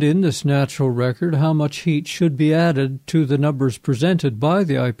found in this natural record, how much heat should be added to the numbers presented by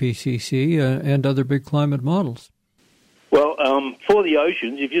the IPCC and other big climate models? Well, for the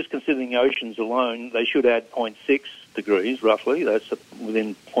oceans, if you're just considering the oceans alone, they should add 0.6 degrees, roughly. That's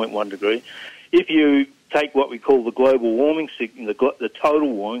within 0.1 degree. If you take what we call the global warming, the total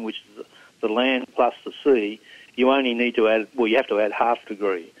warming, which is the land plus the sea, you only need to add, you have to add half a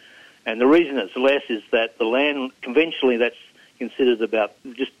degree. And the reason it's less is that the land, conventionally, that's considered about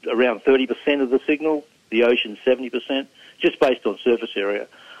just around 30% of the signal, the ocean 70%, just based on surface area.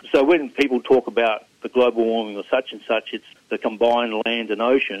 So when people talk about the global warming or such and such, it's the combined land and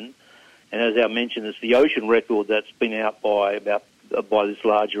ocean. And as I mentioned, it's the ocean record that's been out by this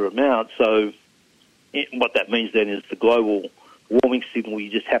larger amount. So what that means then is the global warming signal,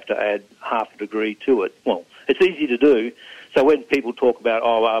 you just have to add half a degree to it. Well, it's easy to do. So when people talk about,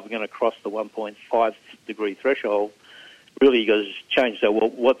 are we going to cross the 1.5 degree threshold, really you got to change that. Well,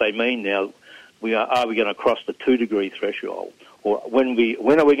 what they mean now, are we going to cross the 2 degree threshold? Or when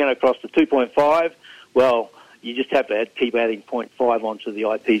are we going to cross the 2.5? Well, you just have to keep adding 0.5 onto the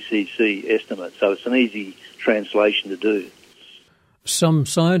IPCC estimate. So it's an easy translation to do. Some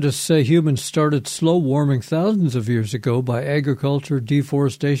scientists say humans started slow warming thousands of years ago by agriculture,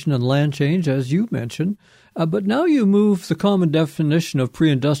 deforestation, and land change, as you mentioned. But now you move the common definition of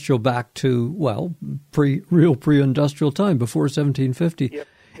pre-industrial back to, real pre-industrial time, before 1750. Yep.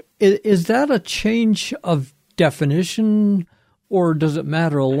 Is that a change of definition, or does it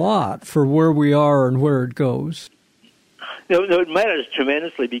matter a lot for where we are and where it goes? No, it matters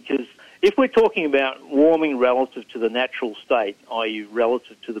tremendously, because if we're talking about warming relative to the natural state, i.e.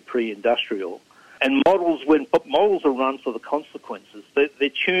 relative to the pre-industrial, and when models are run for the consequences, they're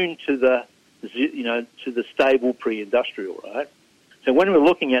tuned to the stable pre-industrial, right? So when we're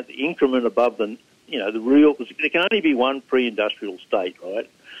looking at the increment above the real, there can only be one pre-industrial state, right?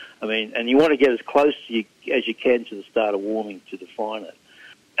 I mean, and you want to get as close as you can to the start of warming to define it.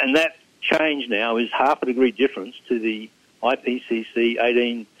 And that change now is half a degree difference to the IPCC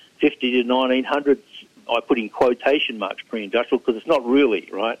 1850 to 1900s. I put in quotation marks pre-industrial because it's not really,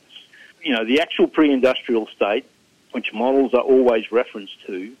 right? The actual pre-industrial state, which models are always referenced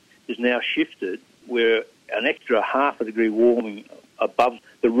to, is now shifted where an extra half a degree warming above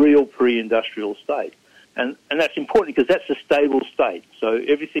the real pre-industrial state. And that's important because that's a stable state. So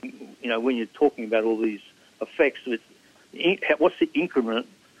everything, when you're talking about all these effects, what's the increment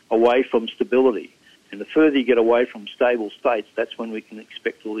away from stability? And the further you get away from stable states, that's when we can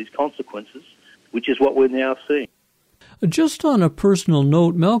expect all these consequences, which is what we're now seeing. Just on a personal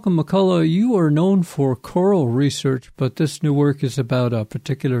note, Malcolm McCulloch, you are known for coral research, but this new work is about a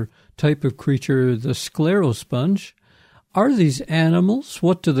particular type of creature, the sclerosponge. Are these animals?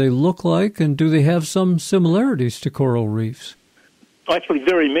 What do they look like? And do they have some similarities to coral reefs? Actually,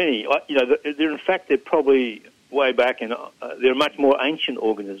 very many. They're probably way back, and they're a much more ancient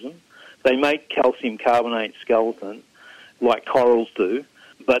organism. They make calcium carbonate skeleton like corals do,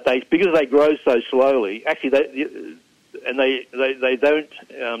 but because they grow so slowly, actually they don't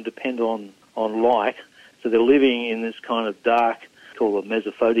depend on light, so they're living in this kind of dark, called a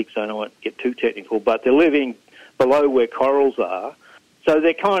mesophotic zone. I won't get too technical, but they're living below where corals are. So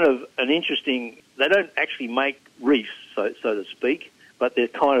they're kind of an interesting. They don't actually make reefs, so to speak, but they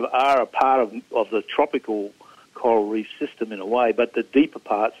kind of are a part of the tropical coral reef system in a way, but the deeper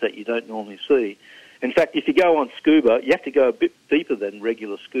parts that you don't normally see. In fact, if you go on scuba, you have to go a bit deeper than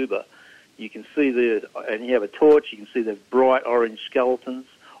regular scuba. You can see and you have a torch, you can see the bright orange skeletons.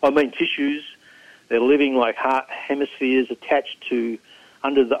 Tissues. They're living like hemispheres attached to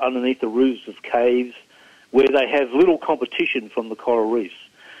underneath the roofs of caves, where they have little competition from the coral reefs.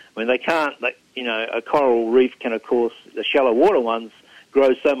 They can't. A coral reef can, of course, the shallow water ones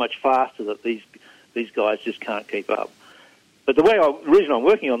grow so much faster that these guys just can't keep up. But the reason I'm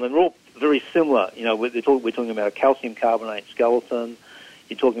working on them, they're all very similar. We're talking about a calcium carbonate skeleton.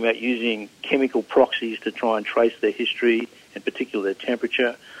 You're talking about using chemical proxies to try and trace their history, in particular their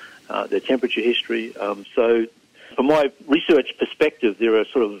temperature history. So from my research perspective, they're a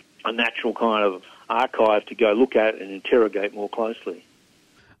sort of a natural kind of archive to go look at and interrogate more closely.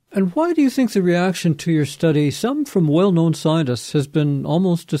 And why do you think the reaction to your study, some from well-known scientists, has been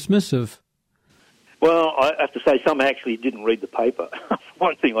almost dismissive? Well, I have to say some actually didn't read the paper.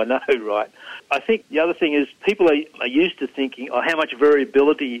 One thing I know, right? I think the other thing is people are used to thinking how much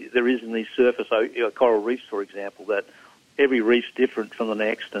variability there is in these surface coral reefs, for example, that every reef's different from the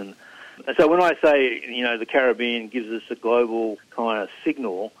next. And so when I say, the Caribbean gives us a global kind of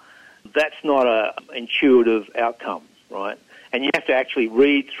signal, that's not an intuitive outcome, right? And you have to actually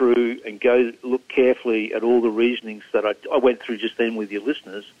read through and go look carefully at all the reasonings that I went through just then with your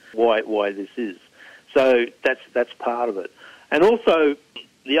listeners, why this is. So that's part of it. And also,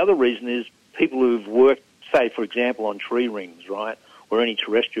 the other reason is people who've worked, say, for example, on tree rings, right, or any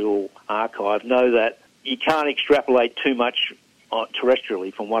terrestrial archive, know that you can't extrapolate too much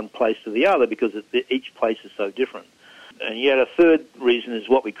terrestrially from one place to the other because each place is so different. And yet a third reason is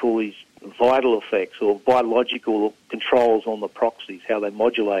what we call these vital effects or biological controls on the proxies, how they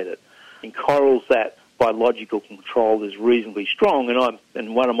modulate it. In corals, that biological control is reasonably strong,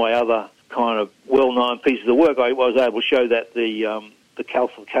 and one of my other kind of well-known pieces of work, I was able to show that the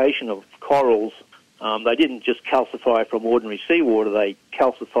calcification of corals, they didn't just calcify from ordinary seawater, they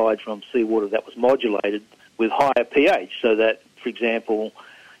calcified from seawater that was modulated with higher pH, so that, for example,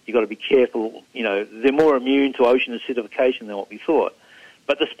 you've got to be careful, they're more immune to ocean acidification than what we thought.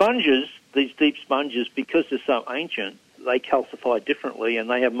 But the sponges, these deep sponges, because they're so ancient, they calcify differently and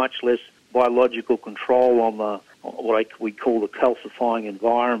they have much less biological control on what we call the calcifying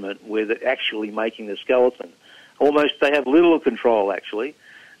environment where they're actually making the skeleton. Almost they have little control, actually,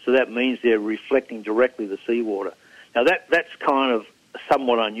 so that means they're reflecting directly the seawater. Now, that's kind of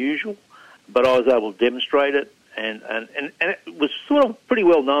somewhat unusual, but I was able to demonstrate it, and it was sort of pretty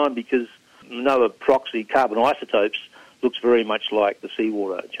well known because another proxy, carbon isotopes, looks very much like the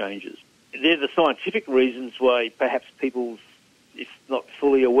seawater changes. They're the scientific reasons why perhaps people, if not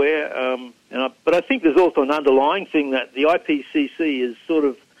fully aware, but I think there's also an underlying thing that the IPCC is sort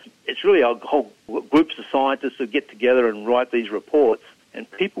of, it's really a whole groups of scientists who get together and write these reports, and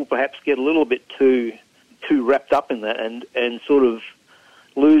people perhaps get a little bit too wrapped up in that and sort of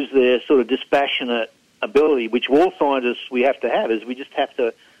lose their sort of dispassionate ability, which all scientists we have to have, is we just have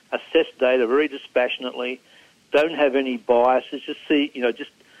to assess data very dispassionately, don't have any biases, just see,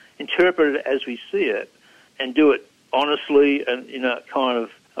 just interpret it as we see it and do it honestly and in a kind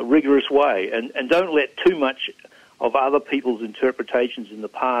of a rigorous way, and don't let too much of other people's interpretations in the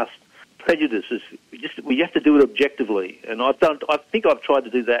past prejudices. We have to do it objectively, and I think I've tried to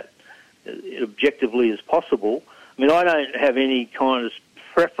do that objectively as possible. I don't have any kind of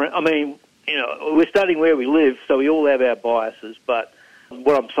preference. We're studying where we live, so we all have our biases, but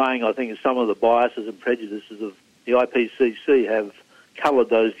what I'm saying, I think, is some of the biases and prejudices of the IPCC have coloured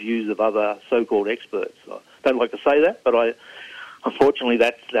those views of other so-called experts. I don't like to say that, but unfortunately,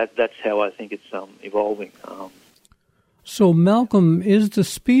 that's how I think it's evolving. So, Malcolm, is the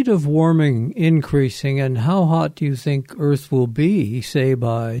speed of warming increasing, and how hot do you think Earth will be, say,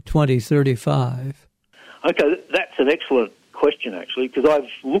 by 2035? Okay, that's an excellent question, actually, because I've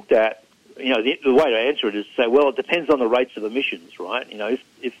looked at, the way to answer it is to say, well, it depends on the rates of emissions, right?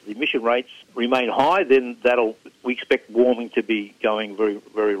 If the emission rates remain high, then we expect warming to be going very,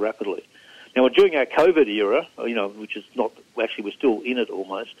 very rapidly. Now, during our COVID era, which is not, actually we're still in it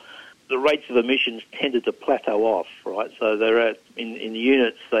almost, the rates of emissions tended to plateau off, right? So they're at, in the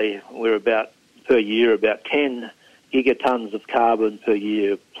units, we're about, per year, about 10 gigatons of carbon per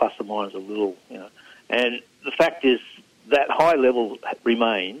year, plus or minus a little, And the fact is that high level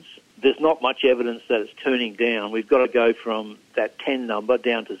remains. There's not much evidence that it's turning down. We've got to go from that 10 number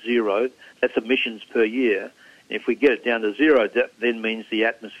down to 0. That's emissions per year. If we get it down to 0, that then means the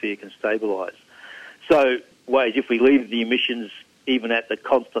atmosphere can stabilise. So, if we leave the emissions even at the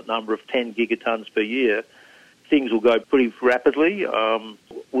constant number of 10 gigatons per year, things will go pretty rapidly.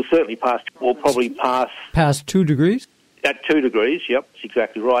 We'll certainly probably pass... Past 2 degrees? At 2 degrees, yep, that's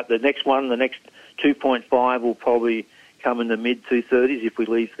exactly right. The next 2.5 will probably come in the mid-230s if we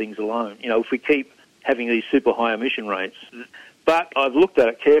leave things alone. If we keep having these super high emission rates. But I've looked at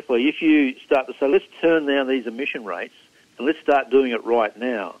it carefully. If you start to say, let's turn down these emission rates and let's start doing it right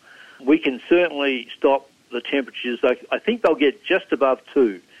now, we can certainly stop the temperatures. I think they'll get just above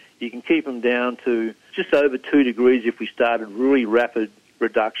 2. You can keep them down to just over 2 degrees if we started really rapid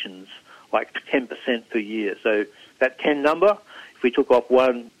reductions, like 10% per year. So that 10 number, if we took off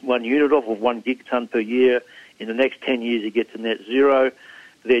one unit off of 1 gigaton per year, in the next 10 years you get to net 0,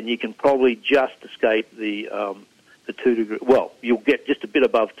 then you can probably just escape the 2 degree. Well, you'll get just a bit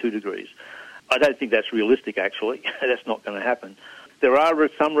above 2 degrees. I don't think that's realistic, actually. That's not going to happen. There are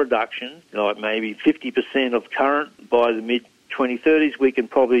some reductions, like maybe 50% of current by the mid-2030s. We can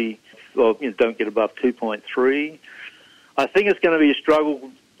probably, don't get above 2.3. I think it's going to be a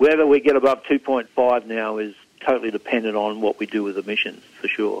struggle. Whether we get above 2.5 now is totally dependent on what we do with emissions, for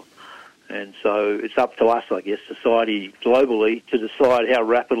sure. And so it's up to us, I guess, society globally, to decide how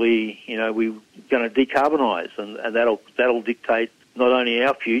rapidly, we're going to decarbonise, and that'll dictate not only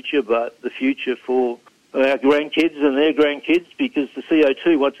our future, but the future for our grandkids and their grandkids, because the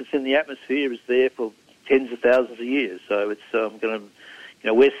CO2, once it's in the atmosphere, is there for tens of thousands of years. So it's going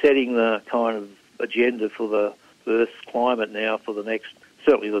to, we're setting the kind of agenda for the Earth's climate now for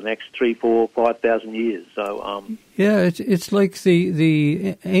certainly the next 3, 4, 5,000 years. So it's like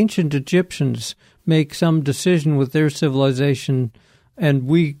the ancient Egyptians make some decision with their civilization, and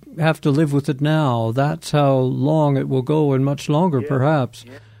we have to live with it now. That's how long it will go, and much longer, perhaps.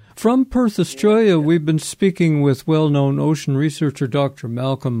 Yeah. From Perth, Australia, we've been speaking with well-known ocean researcher Dr.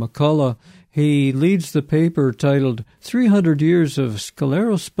 Malcolm McCulloch. He leads the paper titled 300 Years of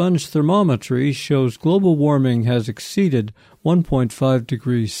Sclerosponge Thermometry Shows Global Warming Has Exceeded 1.5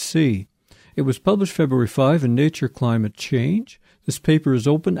 degrees C. It was published February 5 in Nature Climate Change. This paper is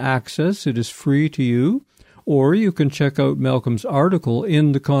open access. It is free to you. Or you can check out Malcolm's article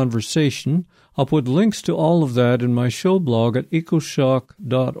in The Conversation. I'll put links to all of that in my show blog at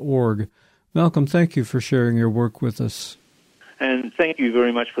ecoshock.org. Malcolm, thank you for sharing your work with us. And thank you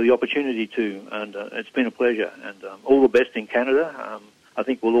very much for the opportunity to, and it's been a pleasure. And all the best in Canada. I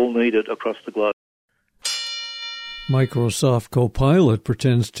think we'll all need it across the globe. Microsoft Copilot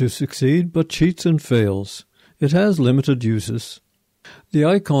pretends to succeed but cheats and fails. It has limited uses. The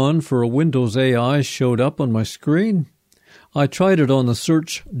icon for a Windows AI showed up on my screen. I tried it on the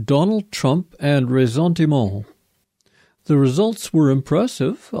search Donald Trump and Ressentiment. The results were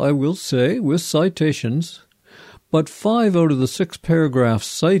impressive, I will say, with citations. But 5 out of the 6 paragraphs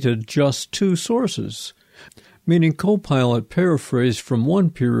cited just 2 sources, meaning Copilot paraphrased from one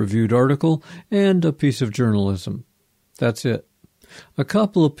peer-reviewed article and a piece of journalism. That's it. A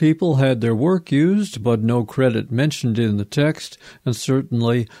couple of people had their work used, but no credit mentioned in the text, and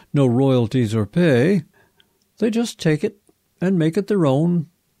certainly no royalties or pay. They just take it and make it their own,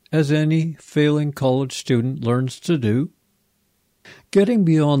 as any failing college student learns to do. Getting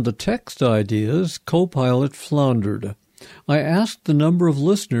beyond the text ideas, Copilot floundered. I asked the number of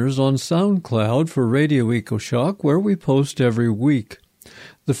listeners on SoundCloud for Radio EcoShock, where we post every week.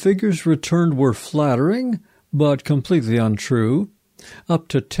 The figures returned were flattering, but completely untrue, up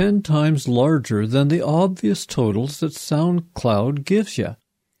to 10 times larger than the obvious totals that SoundCloud gives you.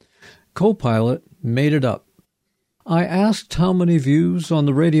 Copilot made it up. I asked how many views on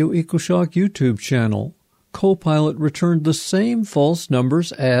the Radio EcoShock YouTube channel. Copilot returned the same false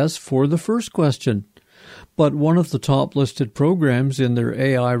numbers as for the first question, but one of the top listed programs in their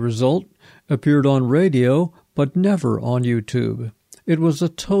AI result appeared on radio but never on YouTube. It was a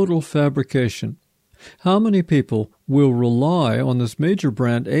total fabrication. How many people will rely on this major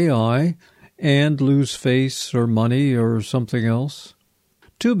brand AI and lose face or money or something else?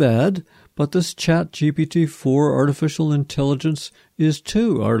 Too bad, But this ChatGPT-4 artificial intelligence is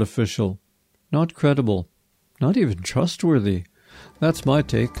too artificial, not credible, not even trustworthy. That's my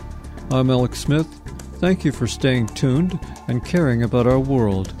take. I'm Alex Smith. Thank you for staying tuned and caring about our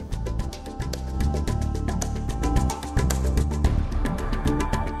world.